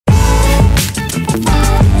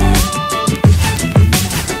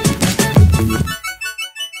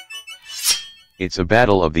It's a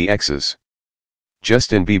battle of the exes.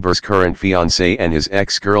 Justin Bieber's current fiance and his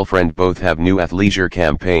ex-girlfriend both have new athleisure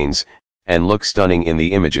campaigns, and look stunning in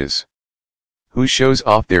the images. Who shows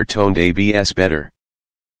off their toned abs better?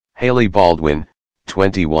 Hailey Baldwin,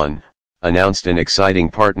 21, announced an exciting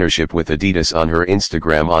partnership with Adidas on her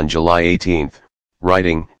Instagram on July 18,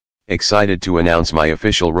 writing, "Excited to announce my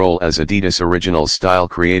official role as Adidas Original Style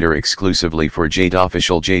Creator exclusively for Jade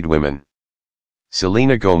Official Jade Women."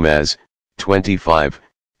 Selena Gomez, 25,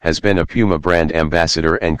 has been a Puma brand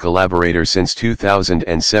ambassador and collaborator since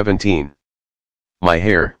 2017. "My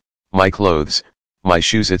hair, my clothes, my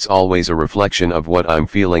shoes, it's always a reflection of what I'm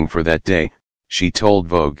feeling for that day," she told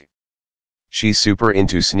Vogue. She's super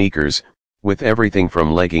into sneakers, with everything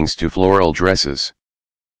from leggings to floral dresses.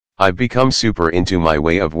 "I've become super into my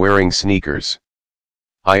way of wearing sneakers.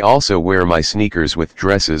 I also wear my sneakers with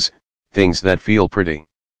dresses, things that feel pretty.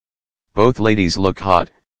 Both ladies look hot,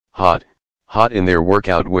 hot, hot in their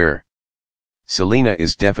workout wear." Selena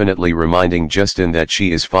is definitely reminding Justin that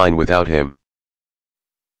she is fine without him.